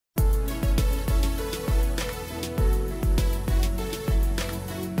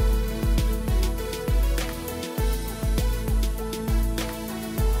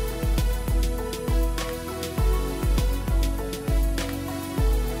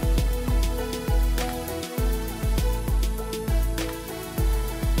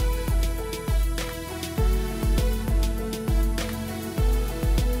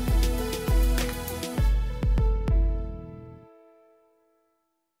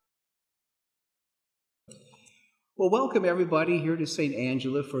Well, welcome everybody here to St.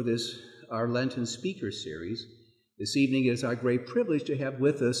 Angela for our Lenten speaker series. This evening it is our great privilege to have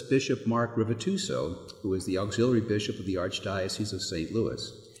with us Bishop Mark Rivituso, who is the Auxiliary Bishop of the Archdiocese of St. Louis.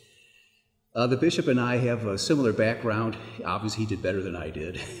 The Bishop and I have a similar background. Obviously, he did better than I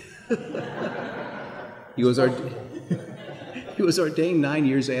did. He was ordained 9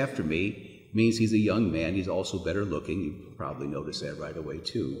 years after me. Means he's a young man. He's also better looking. You probably noticed that right away,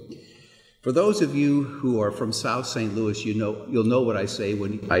 too. For those of you who are from South St. Louis, you'll know what I say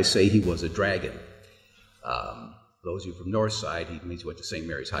when I say he was a dragon. Those of you from North Side, he means he went to St.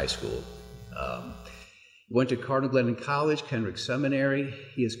 Mary's High School. He went to Cardinal Glennon College, Kenrick Seminary.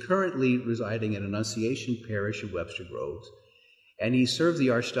 He is currently residing in Annunciation Parish in Webster Groves. And he serves the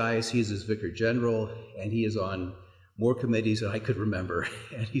Archdiocese as Vicar General, and he is on more committees than I could remember.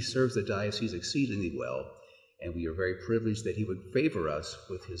 And he serves the diocese exceedingly well. And we are very privileged that he would favor us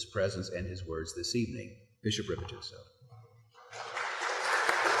with his presence and his words this evening. Bishop Rivituso.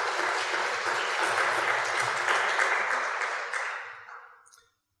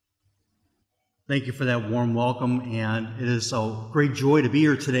 Thank you for that warm welcome, and it is a great joy to be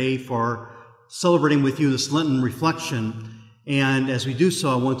here today for celebrating with you this Lenten reflection. And as we do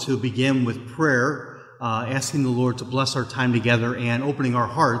so, I want to begin with prayer, asking the Lord to bless our time together and opening our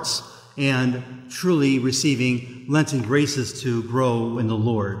hearts and truly receiving Lenten graces to grow in the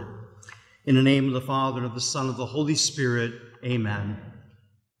Lord. In the name of the Father, and of the Son, and of the Holy Spirit, amen.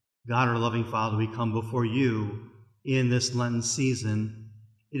 God, our loving Father, we come before you in this Lenten season.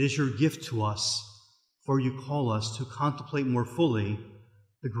 It is your gift to us, for you call us to contemplate more fully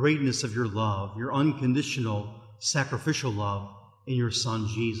the greatness of your love, your unconditional, sacrificial love in your Son,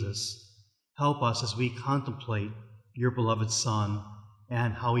 Jesus. Help us as we contemplate your beloved Son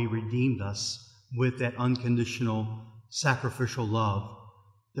and how he redeemed us with that unconditional, sacrificial love,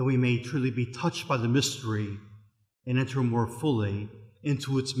 that we may truly be touched by the mystery and enter more fully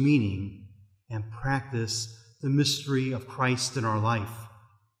into its meaning and practice the mystery of Christ in our life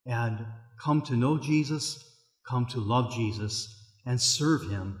and come to know Jesus, come to love Jesus, and serve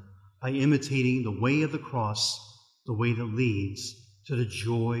him by imitating the way of the cross, the way that leads to the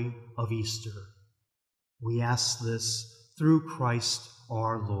joy of Easter. We ask this through Christ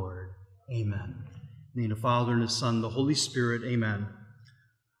our Lord. Amen. In the name of the Father, and the Son, and the Holy Spirit. Amen.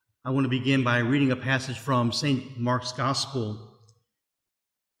 I want to begin by reading a passage from St. Mark's Gospel.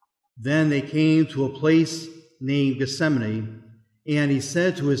 Then they came to a place named Gethsemane, and he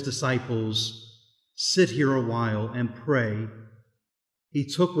said to his disciples, "Sit here a while and pray." He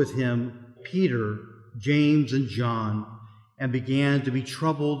took with him Peter, James, and John, and began to be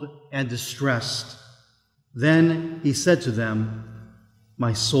troubled and distressed. Then he said to them,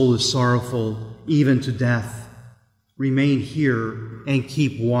 "My soul is sorrowful, even to death. Remain here and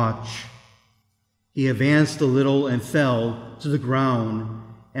keep watch." He advanced a little and fell to the ground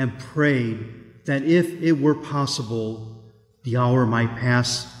and prayed that if it were possible, the hour might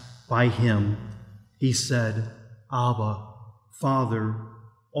pass by him. He said, "Abba, Father,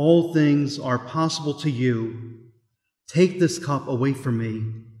 all things are possible to you. Take this cup away from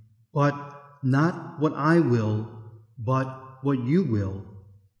me, but not what I will, but what you will."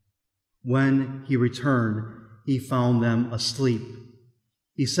 When he returned, he found them asleep.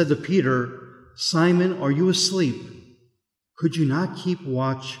 He said to Peter, "Simon, are you asleep? Could you not keep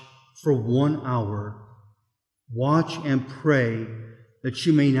watch for 1 hour? Watch and pray that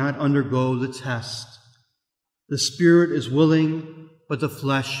you may not undergo the test. The spirit is willing, but the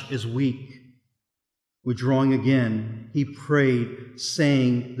flesh is weak." Withdrawing again, he prayed,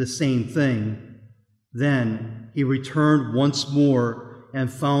 saying the same thing. Then he returned once more and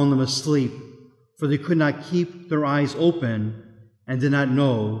found them asleep, for they could not keep their eyes open and did not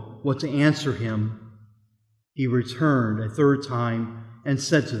know what to answer him. He returned a third time and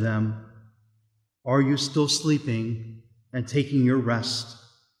said to them, "Are you still sleeping and taking your rest?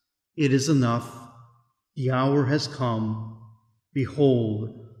 It is enough. The hour has come.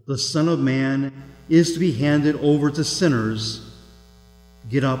 Behold, the Son of Man is to be handed over to sinners.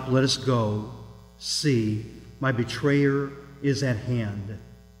 Get up, let us go. See, my betrayer is at hand."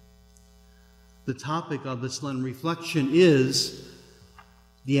 The topic of this Lenten reflection is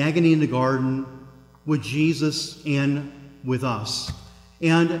the agony in the garden with Jesus and with us.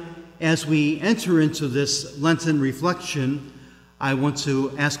 And as we enter into this Lenten reflection, I want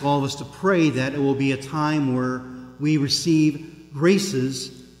to ask all of us to pray that it will be a time where we receive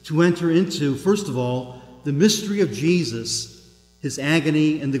graces to enter into, first of all, the mystery of Jesus, his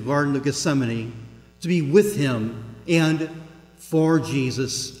agony in the Garden of Gethsemane, to be with him and for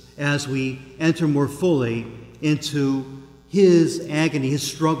Jesus as we enter more fully into his agony, his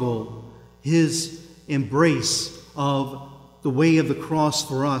struggle, his embrace of the way of the cross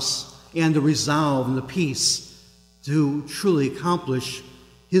for us and the resolve and the peace to truly accomplish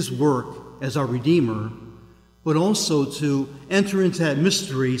his work as our Redeemer, but also to enter into that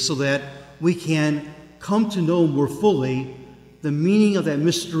mystery so that we can come to know more fully the meaning of that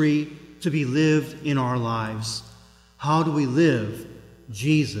mystery to be lived in our lives. How do we live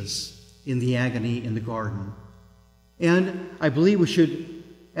Jesus in the agony in the garden? And I believe we should,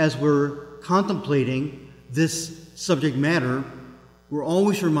 as we're contemplating this subject matter, we're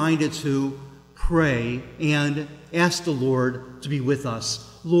always reminded to pray and ask the Lord to be with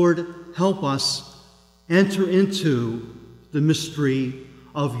us. Lord, help us enter into the mystery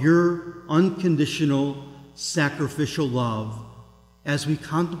of your unconditional sacrificial love as we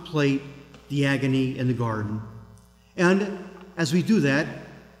contemplate the agony in the garden. And as we do that,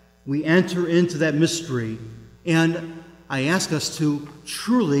 we enter into that mystery. And I ask us to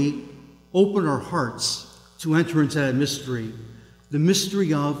truly open our hearts to enter into that mystery, the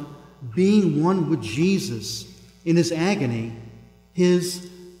mystery of being one with Jesus in his agony, his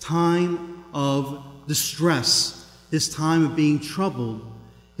time of distress, his time of being troubled,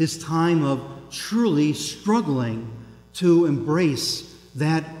 his time of truly struggling to embrace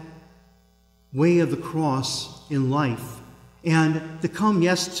that way of the cross in life, and to come,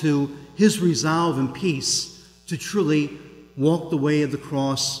 yes, to his resolve and peace to truly walk the way of the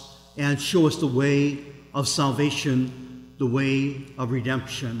cross and show us the way of salvation, the way of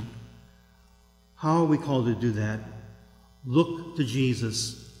redemption. How are we called to do that? Look to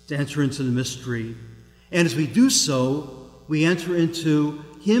Jesus to enter into the mystery. And as we do so, we enter into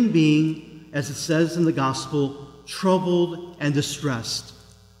him being, as it says in the gospel, troubled and distressed.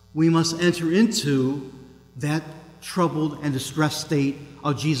 We must enter into that troubled and distressed state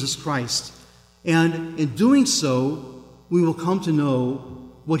of Jesus Christ. And in doing so, we will come to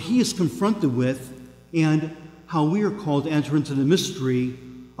know what he is confronted with and how we are called to enter into the mystery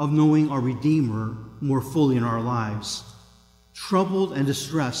of knowing our Redeemer more fully in our lives. Troubled and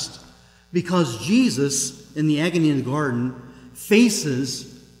distressed, because Jesus, in the agony in the garden,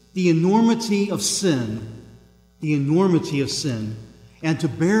 faces the enormity of sin, and to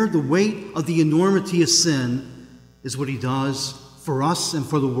bear the weight of the enormity of sin is what he does for us and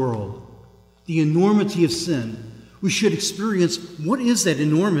for the world. The enormity of sin. We should experience what is that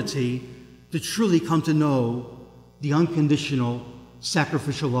enormity to truly come to know the unconditional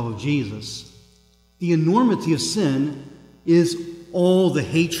sacrificial love of Jesus. The enormity of sin is all the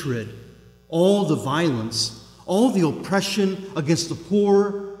hatred, all the violence, all the oppression against the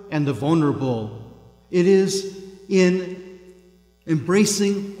poor and the vulnerable. It is in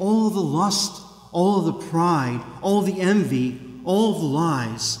embracing all the lust, all of the pride, all the envy, all the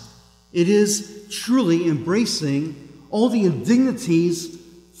lies. It is truly embracing all the indignities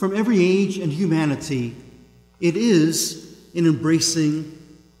from every age and humanity. It is in embracing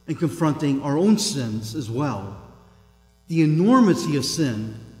and confronting our own sins as well. The enormity of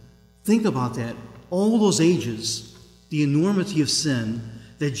sin, think about that, all those ages, the enormity of sin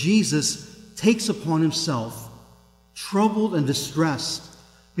that Jesus takes upon himself, troubled and distressed,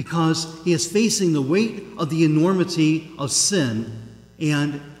 because he is facing the weight of the enormity of sin,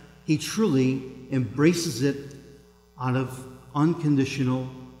 and he truly embraces it out of unconditional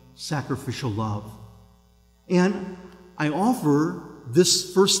sacrificial love. And I offer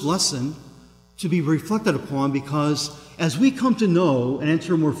this first lesson to be reflected upon because as we come to know and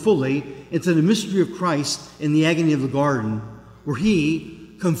enter more fully into the mystery of Christ in the agony of the garden, where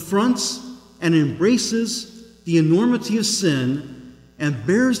he confronts and embraces the enormity of sin and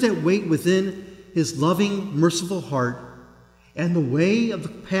bears that weight within his loving, merciful heart, and the way of the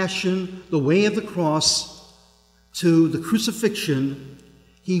passion, the way of the cross to the crucifixion,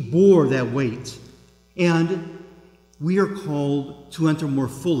 he bore that weight. And we are called to enter more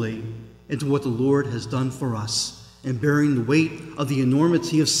fully into what the Lord has done for us in bearing the weight of the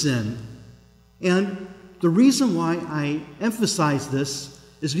enormity of sin. And the reason why I emphasize this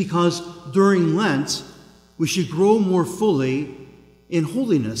is because during Lent, we should grow more fully in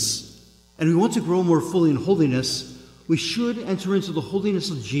holiness. And we want to grow more fully in holiness, we should enter into the holiness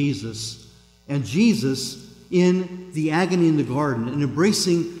of Jesus. And Jesus, in the agony in the garden, and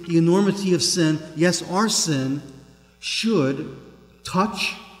embracing the enormity of sin, yes, our sin, should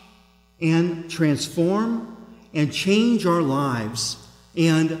touch and transform and change our lives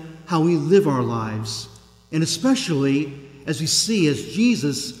and how we live our lives. And especially as we see as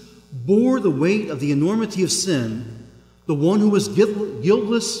Jesus bore the weight of the enormity of sin, the one who was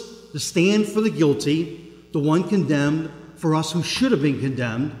guiltless to stand for the guilty, the one condemned for us who should have been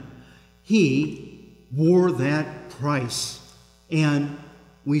condemned, he bore that price. And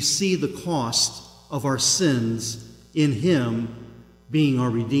we see the cost of our sins in him being our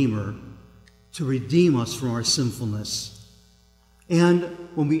Redeemer, to redeem us from our sinfulness. And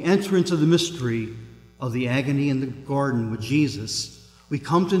when we enter into the mystery of the agony in the garden with Jesus, we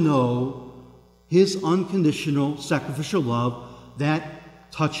come to know his unconditional sacrificial love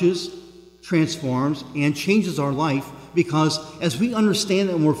that touches, transforms, and changes our life, because as we understand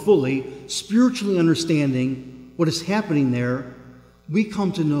it more fully, spiritually understanding what is happening there, we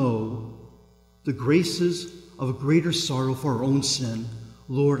come to know the graces of a greater sorrow for our own sin.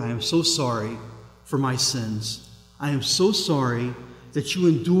 Lord, I am so sorry for my sins. I am so sorry that you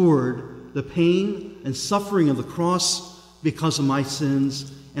endured the pain and suffering of the cross because of my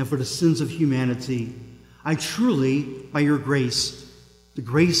sins and for the sins of humanity. I truly, by your grace, the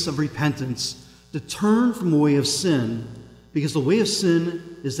grace of repentance, to turn from the way of sin, because the way of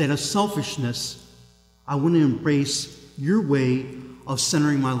sin is that of selfishness. I want to embrace your way of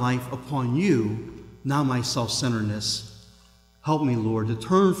centering my life upon you, not my self-centeredness. Help me, Lord, to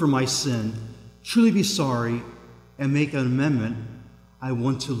turn from my sin, truly be sorry, and make an amendment. I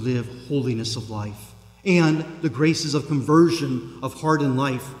want to live holiness of life and the graces of conversion of heart and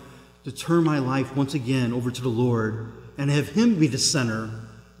life, to turn my life once again over to the Lord and have him be the center,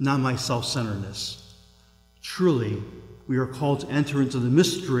 not my self-centeredness. Truly, we are called to enter into the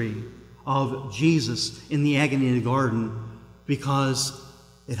mystery of Jesus in the agony in the garden, because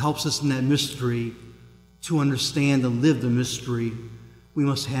it helps us in that mystery to understand and live the mystery. We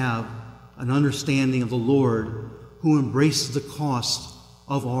must have an understanding of the Lord, who embraces the cost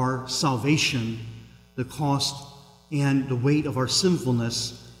of our salvation, the cost and the weight of our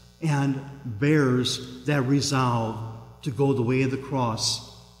sinfulness, and bears that resolve to go the way of the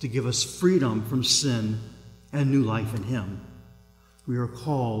cross, to give us freedom from sin and new life in him. We are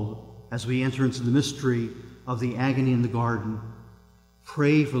called, as we enter into the mystery of the agony in the garden,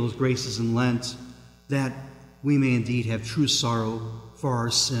 pray for those graces in Lent, that we may indeed have true sorrow for our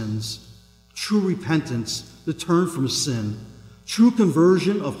sins, true repentance to turn from sin, true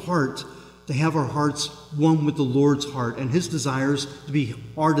conversion of heart, to have our hearts one with the Lord's heart and his desires to be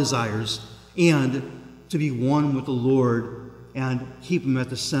our desires, and to be one with the Lord and keep him at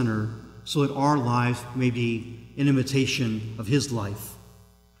the center, so that our life may be an imitation of his life.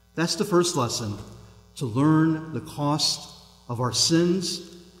 That's the first lesson, to learn the cost of our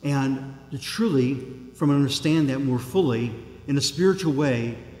sins and to truly, from understand that more fully in a spiritual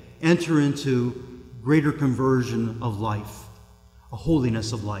way, enter into greater conversion of life, a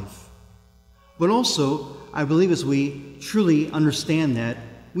holiness of life. But also, I believe as we truly understand that,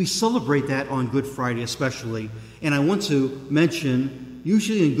 we celebrate that on Good Friday especially. And I want to mention,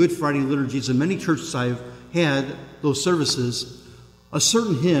 usually in Good Friday liturgies, in many churches I've had those services, a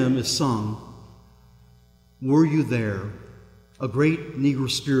certain hymn is sung. Were you there? A great Negro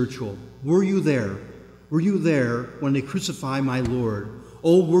spiritual. Were you there? Were you there when they crucified my Lord?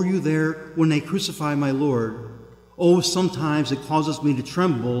 Oh, were you there when they crucified my Lord? Oh, sometimes it causes me to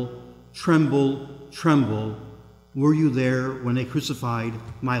tremble, tremble, tremble. Were you there when they crucified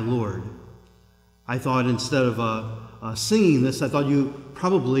my Lord? I thought instead of singing this, I thought you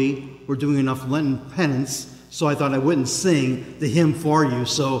probably were doing enough Lenten penance, so I thought I wouldn't sing the hymn for you,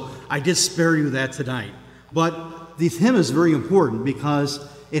 so I did spare you that tonight. But this hymn is very important because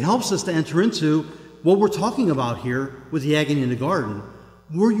it helps us to enter into what we're talking about here with the agony in the garden.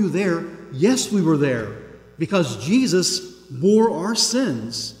 Were you there? Yes, we were there, because Jesus bore our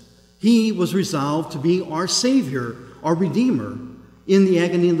sins. He was resolved to be our Savior, our Redeemer, in the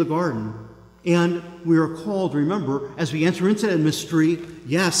agony in the garden. And we are called, remember, as we enter into that mystery,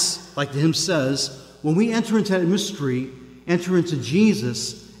 yes, like the hymn says, when we enter into that mystery, enter into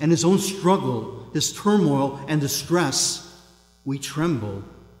Jesus and his own struggle, his turmoil and distress, we tremble,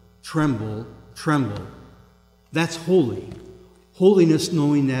 tremble, tremble. That's holy. Holiness,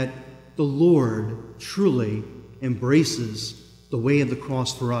 knowing that the Lord truly embraces the way of the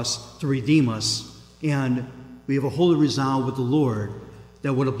cross for us to redeem us. And we have a holy resolve with the Lord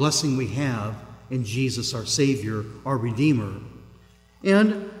that what a blessing we have in Jesus, our Savior, our Redeemer.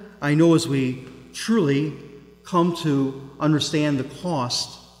 And I know as we truly come to understand the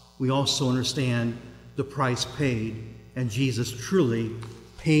cost, we also understand the price paid, and Jesus truly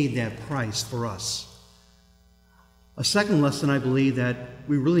paid that price for us. A second lesson I believe that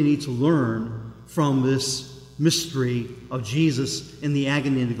we really need to learn from this mystery of Jesus in the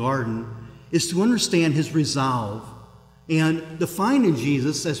agony in the garden is to understand his resolve and to find in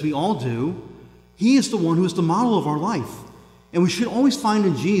Jesus, as we all do, he is the one who is the model of our life. And we should always find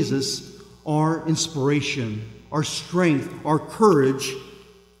in Jesus our inspiration, our strength, our courage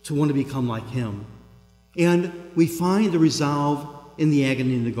to want to become like him. And we find the resolve in the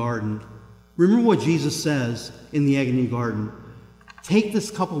agony in the garden. Remember what Jesus says in the Agony garden. Take this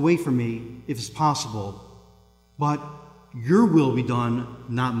cup away from me if it's possible, but your will be done,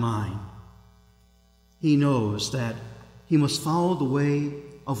 not mine. He knows that he must follow the way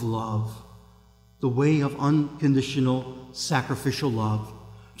of love, the way of unconditional sacrificial love,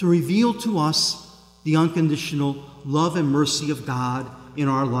 to reveal to us the unconditional love and mercy of God in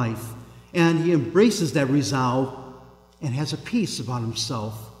our life. And he embraces that resolve and has a peace about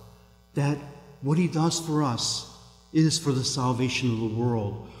himself that what he does for us is for the salvation of the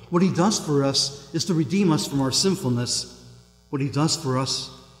world. What he does for us is to redeem us from our sinfulness. What he does for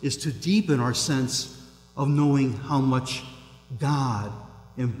us is to deepen our sense of knowing how much God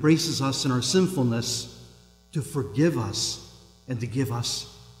embraces us in our sinfulness, to forgive us and to give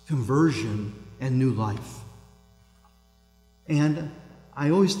us conversion and new life. And I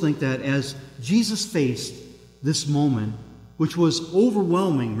always think that as Jesus faced this moment, which was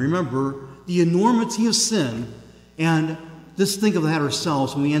overwhelming, remember the enormity of sin, and just think of that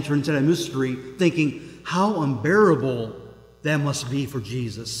ourselves when we enter into that mystery, thinking how unbearable that must be for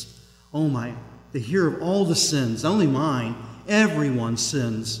Jesus. Oh my, to hear of all the sins, not only mine, everyone's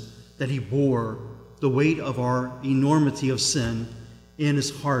sins, that he bore the weight of our enormity of sin in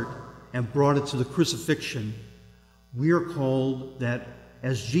his heart and brought it to the crucifixion. We are called that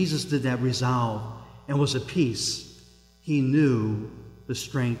as Jesus did that resolve and was at peace, he knew the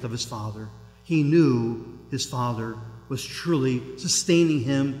strength of his Father. He knew his Father was truly sustaining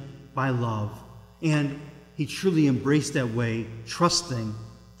him by love. And he truly embraced that way, trusting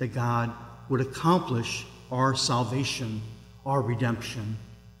that God would accomplish our salvation, our redemption.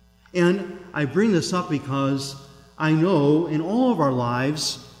 And I bring this up because I know in all of our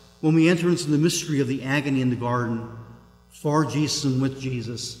lives, when we enter into the mystery of the agony in the garden, for Jesus and with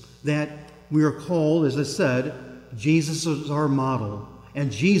Jesus, that we are called, as I said, Jesus is our model,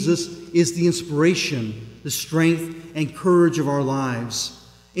 and Jesus is the inspiration, the strength and courage of our lives.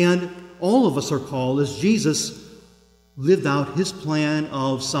 And all of us are called, as Jesus lived out his plan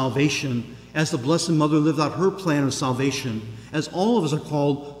of salvation, as the Blessed Mother lived out her plan of salvation, as all of us are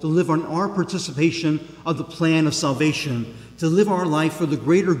called to live on our participation of the plan of salvation, to live our life for the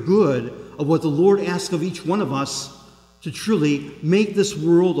greater good of what the Lord asks of each one of us, to truly make this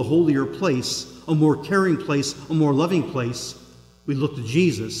world a holier place, a more caring place, a more loving place. We look to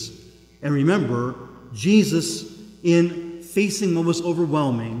Jesus. And remember, Jesus, in facing what was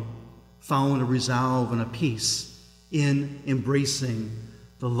overwhelming, found a resolve and a peace in embracing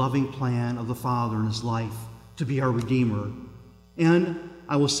the loving plan of the Father in his life to be our Redeemer. And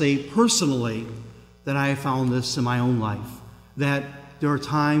I will say personally that I have found this in my own life, that there are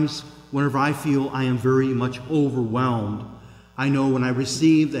times whenever I feel I am very much overwhelmed. I know when I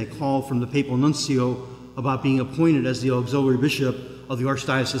received a call from the Papal Nuncio about being appointed as the auxiliary bishop of the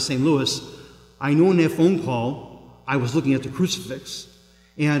Archdiocese of St. Louis, I know in that phone call I was looking at the crucifix,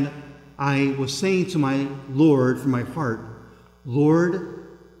 and I was saying to my Lord from my heart, Lord,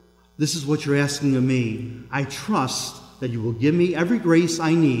 this is what you're asking of me. I trust that you will give me every grace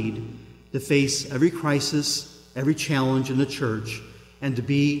I need to face every crisis, every challenge in the church, and to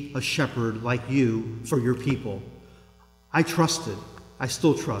be a shepherd like you for your people. I trusted. I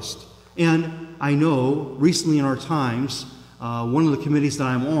still trust. And I know recently in our times, one of the committees that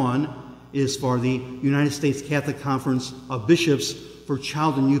I'm on is for the United States Catholic Conference of Bishops for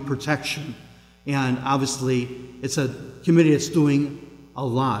Child and Youth Protection. And obviously, it's a committee that's doing a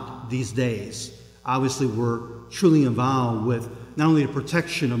lot these days. Obviously, we're truly involved with not only the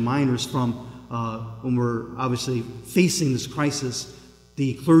protection of minors from when we're obviously facing this crisis,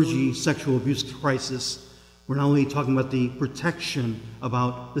 the clergy sexual abuse crisis. We're not only talking about the protection,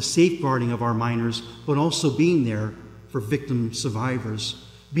 about the safeguarding of our minors, but also being there for victim survivors,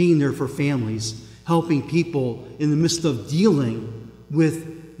 being there for families, helping people in the midst of dealing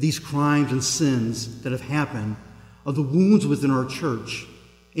with these crimes and sins that have happened, of the wounds within our church.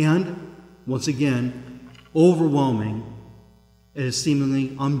 And, once again, overwhelming. It is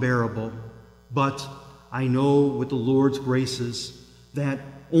seemingly unbearable. But I know with the Lord's graces that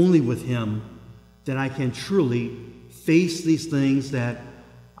only with him that I can truly face these things that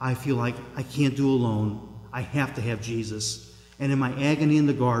I feel like I can't do alone. I have to have Jesus. And in my agony in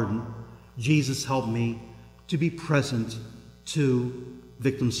the garden, Jesus helped me to be present to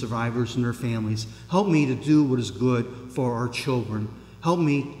victim survivors and their families. Help me to do what is good for our children. Help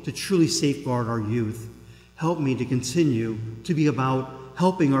me to truly safeguard our youth. Help me to continue to be about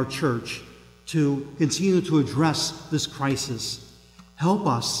helping our church to continue to address this crisis. Help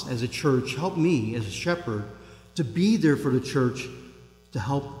us as a church, help me as a shepherd to be there for the church, to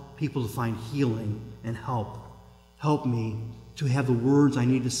help people to find healing and help. Help me to have the words I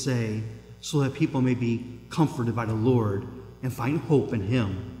need to say so that people may be comforted by the Lord and find hope in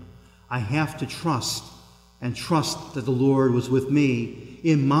Him. I have to trust that the Lord was with me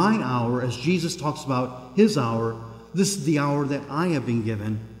in my hour, as Jesus talks about His hour. This is the hour that I have been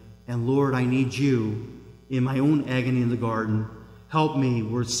given. And Lord, I need you in my own agony in the garden. Help me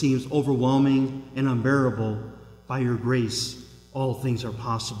where it seems overwhelming and unbearable. By your grace, all things are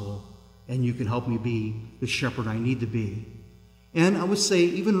possible. And you can help me be the shepherd I need to be. And I would say,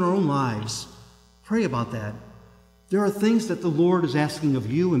 even in our own lives, pray about that. There are things that the Lord is asking of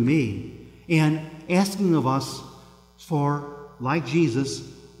you and me, and asking of us for, like Jesus,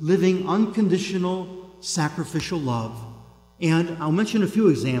 living unconditional, sacrificial love. And I'll mention a few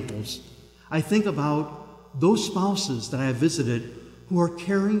examples. I think about those spouses that I have visited who are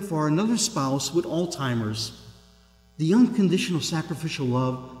caring for another spouse with Alzheimer's. The unconditional sacrificial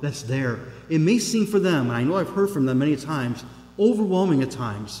love that's there, it may seem for them, and I know I've heard from them many times, overwhelming at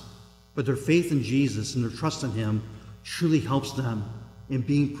times, but their faith in Jesus and their trust in Him truly helps them in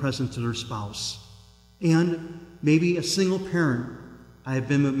being present to their spouse. And maybe a single parent. I have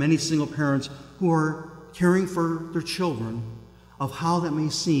been with many single parents who are caring for their children, of how that may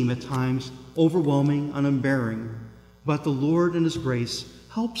seem at times overwhelming and unbearing, but the Lord in His grace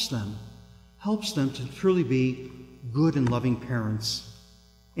helps them to truly be good and loving parents.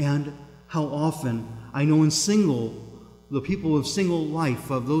 And how often, I know in the people of single life,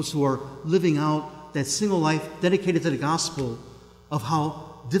 of those who are living out that single life dedicated to the gospel, of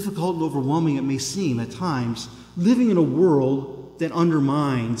how difficult and overwhelming it may seem at times, living in a world that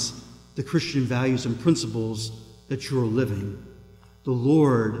undermines the Christian values and principles that you are living. The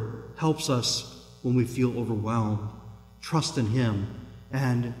Lord helps us when we feel overwhelmed. Trust in Him,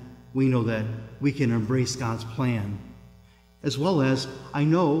 and we know that we can embrace God's plan. As well as, I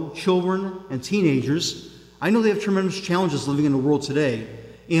know children and teenagers, I know they have tremendous challenges living in the world today,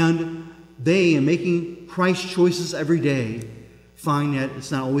 and they, in making Christ choices every day, find that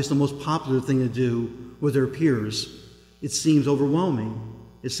it's not always the most popular thing to do with their peers. It seems overwhelming.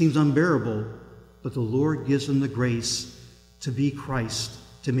 It seems unbearable. But the Lord gives them the grace to be Christ,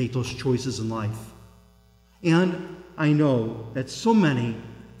 to make those choices in life. And I know that so many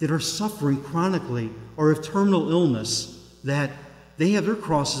that are suffering chronically or have terminal illness, that they have their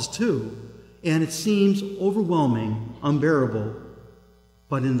crosses too. And it seems overwhelming, unbearable.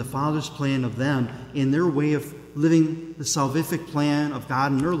 But in the Father's plan of them, in their way of living the salvific plan of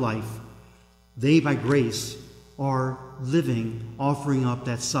God in their life, they, by grace, are living, offering up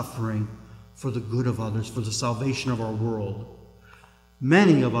that suffering for the good of others, for the salvation of our world.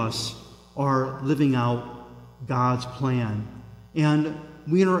 Many of us are living out God's plan. And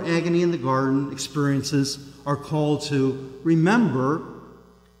we, in our agony in the garden experiences, are called to remember,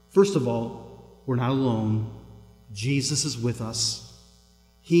 first of all, we're not alone. Jesus is with us.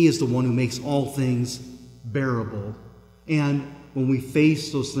 He is the one who makes all things bearable. And when we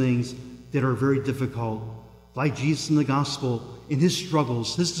face those things that are very difficult, like Jesus in the gospel, in His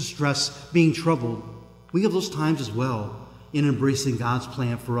struggles, His distress, being troubled, we have those times as well in embracing God's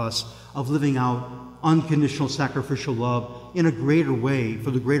plan for us of living out unconditional sacrificial love in a greater way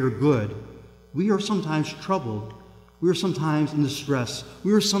for the greater good. We are sometimes troubled. We are sometimes in distress.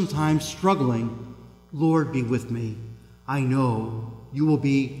 We are sometimes struggling. Lord, be with me. I know you will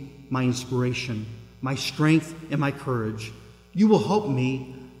be my inspiration, my strength, and my courage. You will help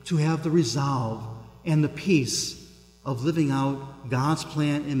me to have the resolve and the peace of living out God's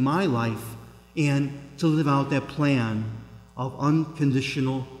plan in my life, and to live out that plan of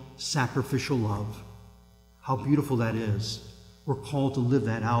unconditional sacrificial love. How beautiful that is. We're called to live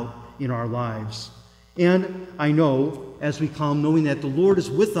that out in our lives. And I know, as we come, knowing that the Lord is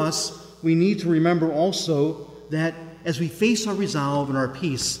with us, we need to remember also that as we face our resolve and our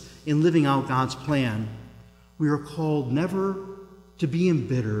peace in living out God's plan, we are called never to be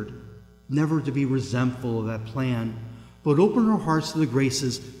embittered, never to be resentful of that plan, but open our hearts to the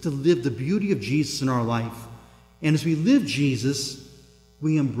graces to live the beauty of Jesus in our life. And as we live Jesus,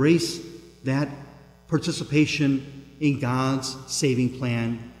 we embrace that participation in God's saving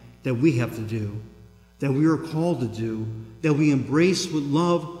plan that we have to do, that we are called to do, that we embrace with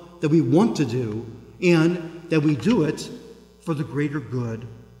love, that we want to do, and that we do it for the greater good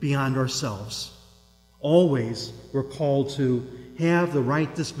beyond ourselves. Always we're called to have the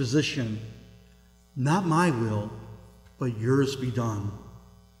right disposition. Not my will, but yours be done.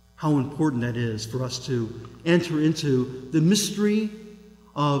 How important that is for us to enter into the mystery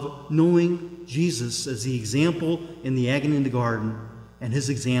of knowing Jesus as the example in the agony in the garden, and His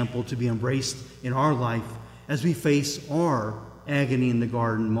example to be embraced in our life as we face our agony in the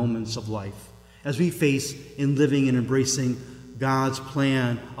garden moments of life, as we face in living and embracing God's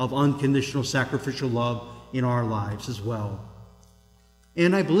plan of unconditional sacrificial love in our lives as well.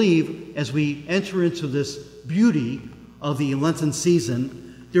 And I believe as we enter into this beauty of the Lenten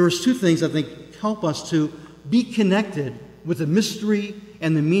season, there are two things I think help us to be connected with the mystery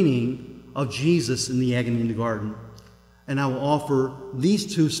and the meaning of Jesus in the agony in the garden. And I will offer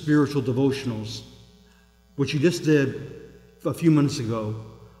these two spiritual devotionals, which you just did a few minutes ago,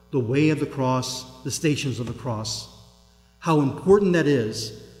 the way of the cross, the stations of the cross. How important that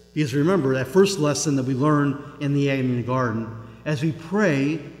is, because remember that first lesson that we learned in the agony in the garden, as we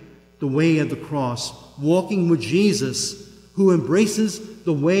pray the way of the cross, walking with Jesus, who embraces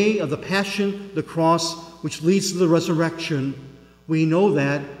the way of the passion, the cross, which leads to the resurrection, we know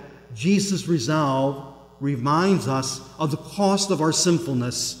that Jesus' resolve reminds us of the cost of our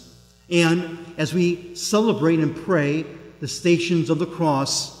sinfulness. And as we celebrate and pray the stations of the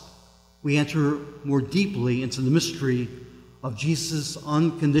cross, we enter more deeply into the mystery of Jesus'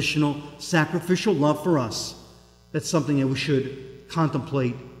 unconditional sacrificial love for us. That's something that we should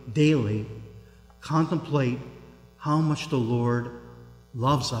contemplate daily. Contemplate how much the Lord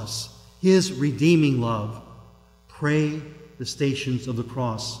loves us, his redeeming love. Pray the stations of the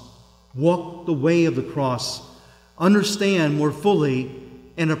cross. Walk the way of the cross. Understand more fully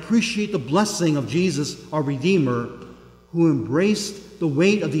and appreciate the blessing of Jesus, our Redeemer, who embraced the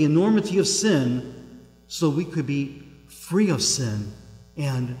weight of the enormity of sin so we could be free of sin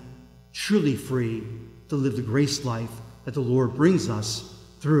and truly free to live the grace life that the Lord brings us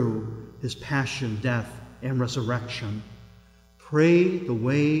through his passion, death, and resurrection. Pray the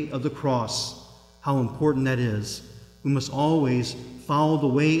way of the cross, how important that is. We must always follow the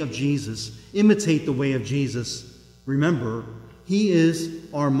way of Jesus, imitate the way of Jesus. Remember, he is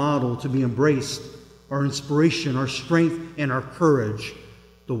our model to be embraced, our inspiration, our strength, and our courage.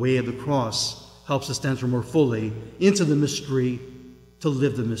 The way of the cross helps us to enter more fully into the mystery, to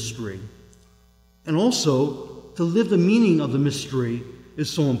live the mystery. And also, to live the meaning of the mystery is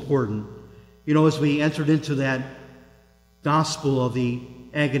so important. You know, as we entered into that gospel of the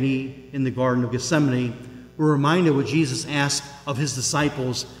agony in the Garden of Gethsemane, we're reminded what Jesus asked of his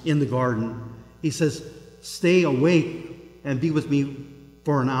disciples in the garden. He says, stay awake and be with me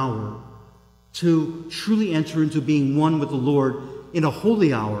for an hour. To truly enter into being one with the Lord in a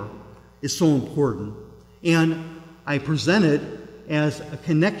holy hour is so important. And I present it as a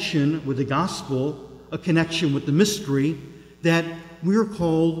connection with the gospel, a connection with the mystery, that we're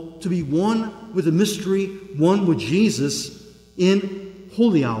called to be one with the mystery, one with Jesus in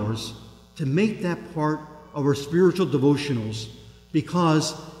holy hours, to make that part of our spiritual devotionals.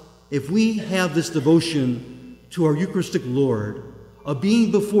 Because if we have this devotion to our Eucharistic Lord, of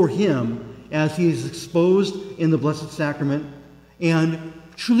being before him as he is exposed in the Blessed Sacrament, and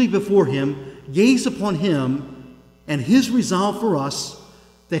truly before him, gaze upon him and his resolve for us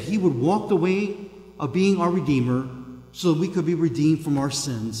that he would walk the way of being our Redeemer so that we could be redeemed from our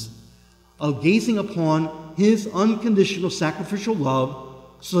sins, of gazing upon his unconditional sacrificial love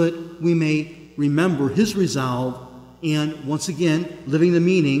so that we may remember his resolve, and once again, living the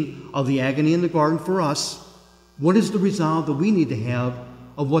meaning of the agony in the garden for us. What is the resolve that we need to have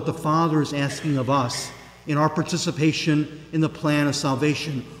of what the Father is asking of us in our participation in the plan of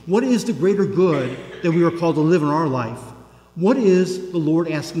salvation? What is the greater good that we are called to live in our life? What is the Lord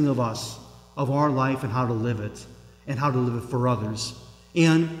asking of us, of our life, and how to live it, and how to live it for others?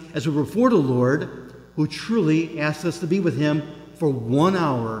 And as we're before the Lord, who truly asks us to be with him for 1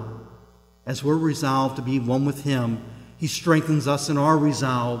 hour, as we're resolved to be one with him, he strengthens us in our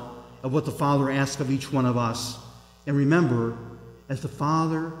resolve of what the Father asks of each one of us. And remember, as the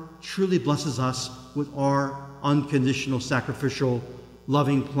Father truly blesses us with our unconditional, sacrificial,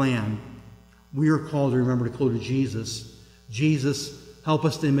 loving plan, we are called to remember to go to Jesus. Jesus, help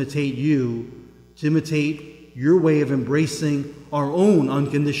us to imitate you, to imitate your way of embracing our own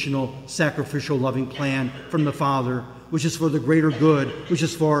unconditional, sacrificial, loving plan from the Father, which is for the greater good, which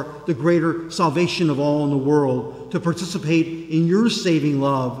is for the greater salvation of all in the world, to participate in your saving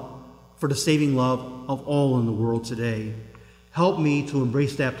love, for the saving love of all in the world today. Help me to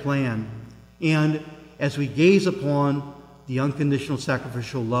embrace that plan. And as we gaze upon the unconditional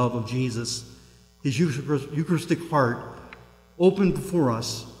sacrificial love of Jesus, his Eucharistic heart open before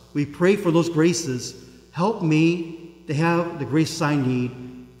us, we pray for those graces. Help me to have the grace I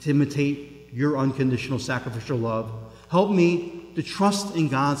need to imitate your unconditional sacrificial love. Help me to trust in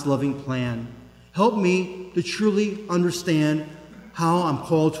God's loving plan. Help me to truly understand how I'm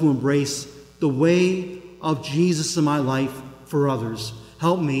called to embrace the way of Jesus in my life for others.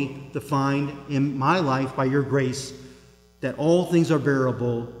 Help me to find in my life, by your grace, that all things are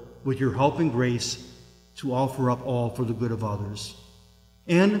bearable with your help and grace, to offer up all for the good of others.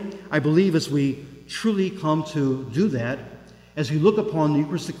 And I believe as we truly come to do that, as we look upon the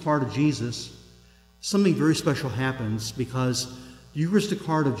Eucharistic heart of Jesus, something very special happens, because the Eucharistic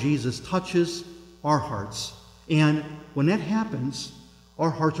heart of Jesus touches our hearts. And when that happens, our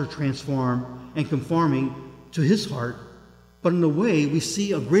hearts are transformed and conforming to his heart. But in a way, we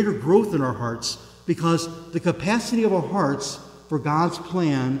see a greater growth in our hearts, because the capacity of our hearts for God's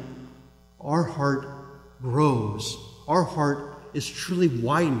plan, our heart grows. Our heart is truly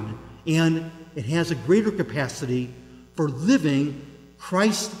widened, and it has a greater capacity for living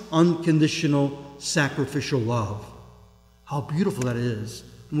Christ's unconditional sacrificial love. How beautiful that is.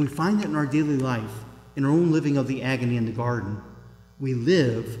 When we find that in our daily life, in our own living of the agony in the garden, we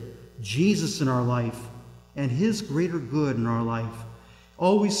live Jesus in our life and his greater good in our life,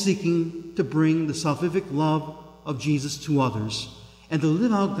 always seeking to bring the salvific love of Jesus to others, and to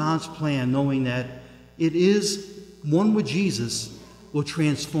live out God's plan, knowing that it is one with Jesus will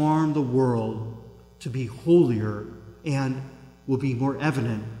transform the world to be holier and will be more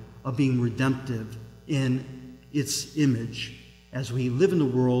evident of being redemptive in its image as we live in the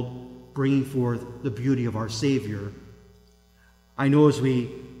world, bringing forth the beauty of our Savior. I know as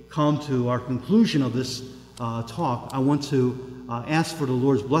we come to our conclusion of this talk, I want to ask for the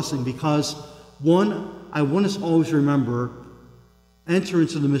Lord's blessing, because one, I want us always to remember, enter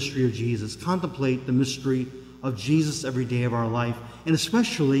into the mystery of Jesus, contemplate the mystery of Jesus every day of our life, and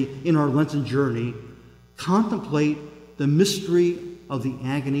especially in our Lenten journey, contemplate the mystery of the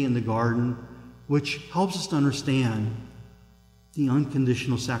agony in the garden, which helps us to understand the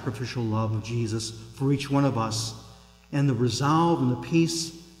unconditional sacrificial love of Jesus for each one of us, and the resolve and the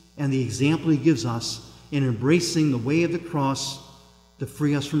peace and the example he gives us in embracing the way of the cross to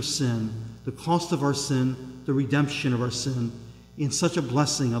free us from sin, the cost of our sin, the redemption of our sin, in such a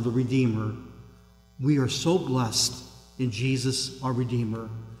blessing of the Redeemer. We are so blessed in Jesus, our Redeemer.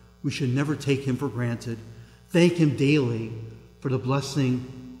 We should never take him for granted. Thank him daily for the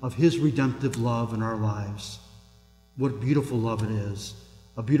blessing of his redemptive love in our lives. What a beautiful love it is,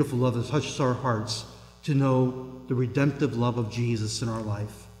 a beautiful love that touches our hearts to know the redemptive love of Jesus in our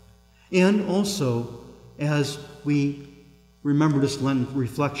life. And also, as we remember this Lenten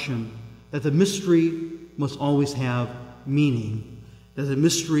reflection, that the mystery must always have meaning, that the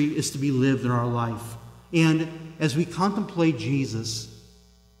mystery is to be lived in our life. And as we contemplate Jesus,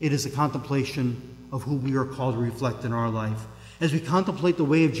 it is a contemplation of who we are called to reflect in our life. As we contemplate the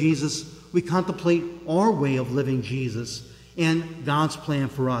way of Jesus, we contemplate our way of living Jesus and God's plan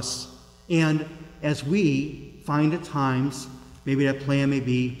for us. And as we find at times, maybe that plan may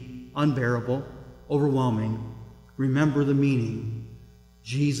be unbearable, overwhelming, remember the meaning.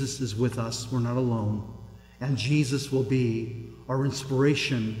 Jesus is with us. We're not alone. And Jesus will be our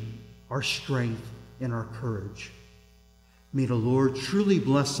inspiration, our strength, and our courage. May the Lord truly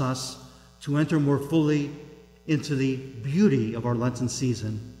bless us to enter more fully into the beauty of our Lenten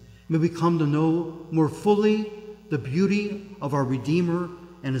season. May we come to know more fully the beauty of our Redeemer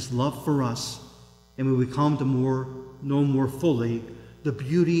and his love for us. And may we come to know more fully the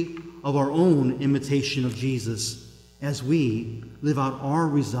beauty of our own imitation of Jesus as we live out our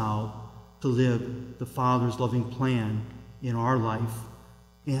resolve to live the Father's loving plan in our life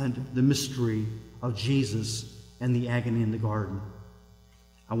and the mystery of Jesus and the agony in the garden.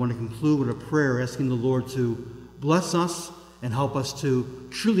 I want to conclude with a prayer asking the Lord to bless us and help us to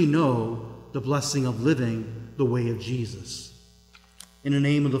truly know the blessing of living the way of Jesus. In the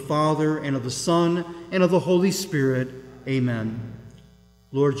name of the Father, and of the Son, and of the Holy Spirit, amen.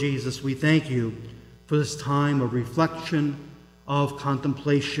 Lord Jesus, we thank you for this time of reflection, of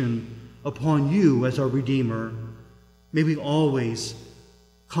contemplation upon you as our Redeemer. May we always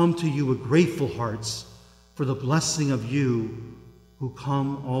come to you with grateful hearts for the blessing of you who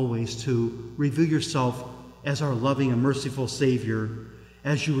come always to reveal yourself as our loving and merciful Savior,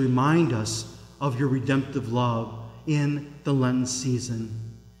 as you remind us of your redemptive love in the Lenten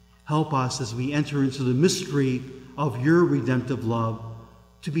season. Help us as we enter into the mystery of your redemptive love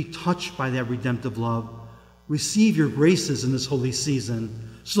to be touched by that redemptive love. Receive your graces in this holy season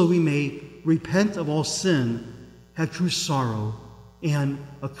so we may repent of all sin, have true sorrow, and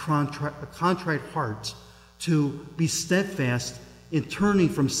a contrite heart to be steadfast in turning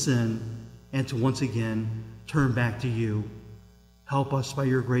from sin and to once again turn back to you. Help us by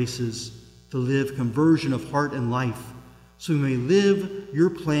your graces to live conversion of heart and life so we may live your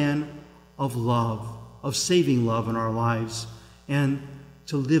plan of love, of saving love in our lives, and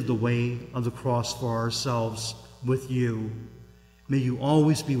to live the way of the cross for ourselves with you. May you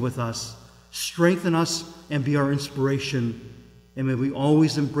always be with us, strengthen us, and be our inspiration, and may we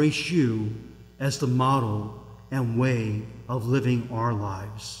always embrace you as the model and way of living our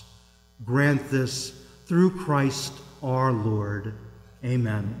lives. Grant this through Christ our Lord.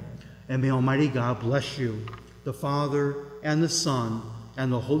 Amen. And may Almighty God bless you, the Father and the Son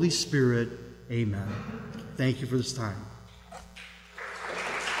and the Holy Spirit. Amen. Thank you for this time.